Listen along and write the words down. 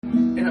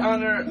in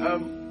honor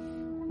of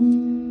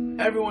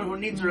everyone who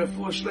needs a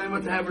refuah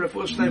shlema to have a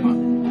refuah shlema.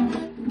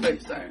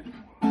 Thanks, sorry.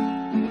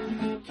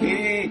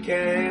 Ki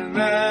ken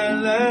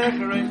melech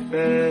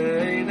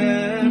rifei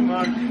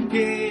nemar,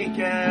 Ki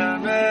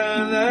ken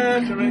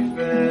melech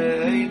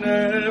rifei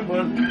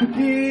nemar,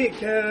 Ki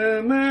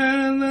ken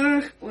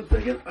melech. 1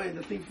 second. Oh,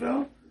 the thing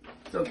fell.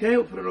 It's okay.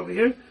 We'll put it over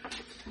here.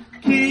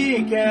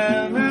 Ki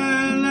ken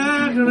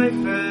melech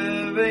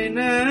rifei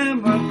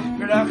nemar,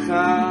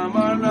 Racham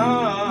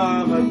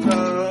anavata.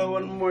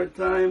 One more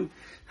time.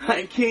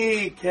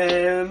 Ki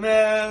ken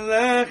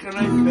melech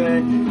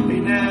rifei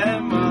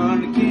nemar,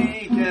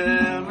 Ki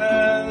ken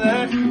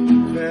melech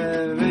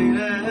rifei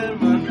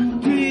nemar,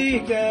 Ki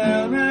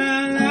ken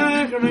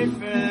melech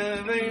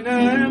rifei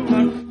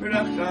nemar,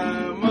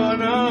 Racham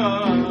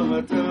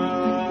anavata.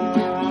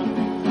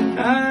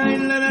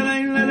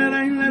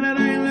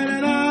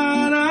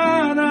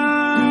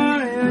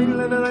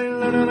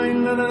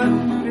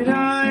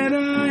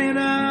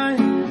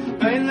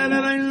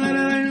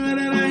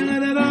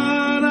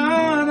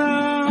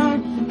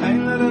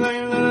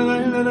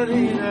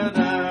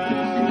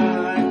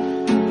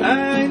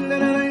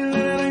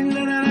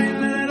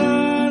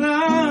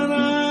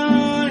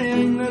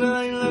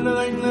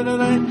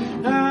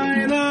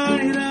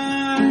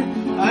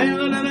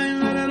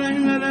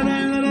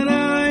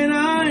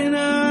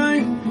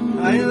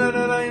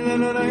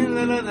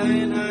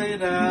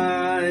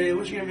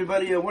 Wishing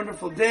everybody a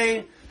wonderful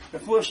day.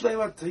 Refuah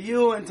shlema to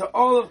you and to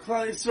all of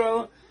Klal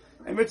Yisrael.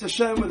 And Mitzvah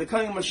Hashem with the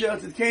coming of Mashiach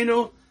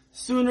Tzidkenu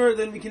sooner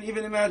than we can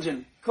even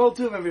imagine. Kol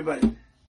Tuv, everybody.